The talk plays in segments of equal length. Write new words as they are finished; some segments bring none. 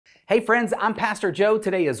Hey friends, I'm Pastor Joe.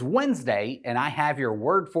 Today is Wednesday and I have your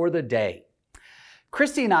word for the day.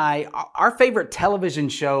 Christy and I, our favorite television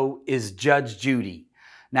show is Judge Judy.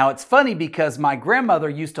 Now it's funny because my grandmother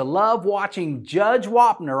used to love watching Judge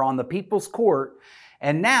Wapner on the People's Court,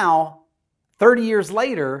 and now, 30 years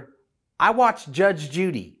later, I watch Judge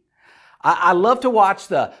Judy. I love to watch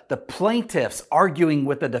the plaintiffs arguing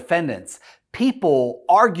with the defendants, people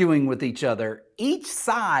arguing with each other, each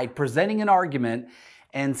side presenting an argument,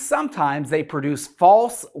 and sometimes they produce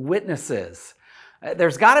false witnesses.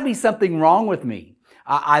 There's got to be something wrong with me.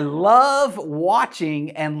 I love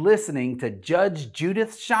watching and listening to Judge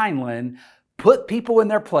Judith Scheinlin put people in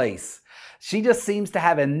their place. She just seems to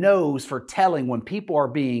have a nose for telling when people are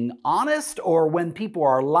being honest or when people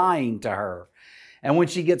are lying to her. And when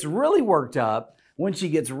she gets really worked up, when she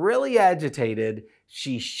gets really agitated,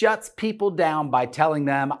 she shuts people down by telling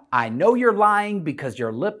them, "I know you're lying because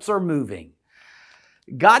your lips are moving."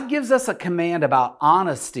 God gives us a command about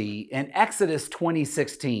honesty in Exodus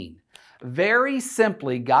 20:16. Very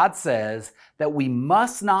simply, God says that we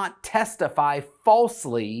must not testify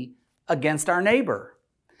falsely against our neighbor.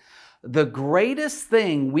 The greatest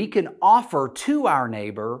thing we can offer to our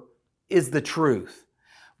neighbor is the truth.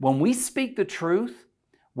 When we speak the truth,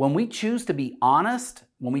 when we choose to be honest,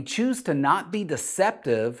 when we choose to not be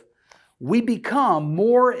deceptive, we become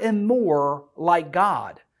more and more like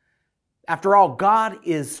God. After all, God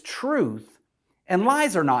is truth, and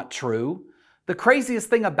lies are not true. The craziest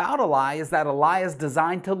thing about a lie is that a lie is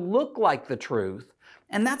designed to look like the truth,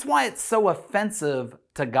 and that's why it's so offensive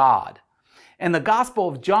to God. In the Gospel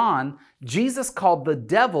of John, Jesus called the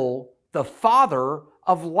devil the father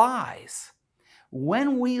of lies.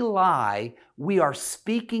 When we lie, we are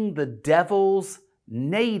speaking the devil's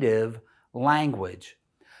native language.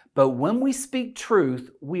 But when we speak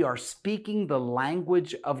truth, we are speaking the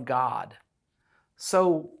language of God.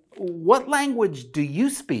 So, what language do you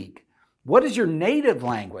speak? What is your native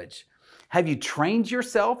language? Have you trained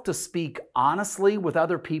yourself to speak honestly with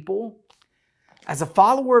other people? As a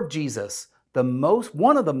follower of Jesus,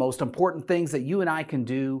 one of the most important things that you and I can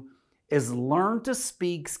do is learn to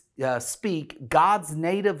speak God's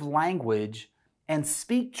native language and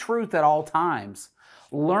speak truth at all times.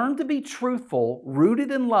 Learn to be truthful,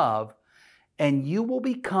 rooted in love, and you will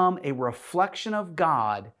become a reflection of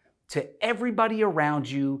God to everybody around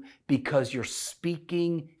you because you're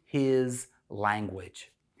speaking His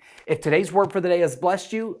language. If today's word for the day has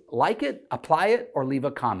blessed you, like it, apply it, or leave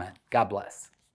a comment. God bless.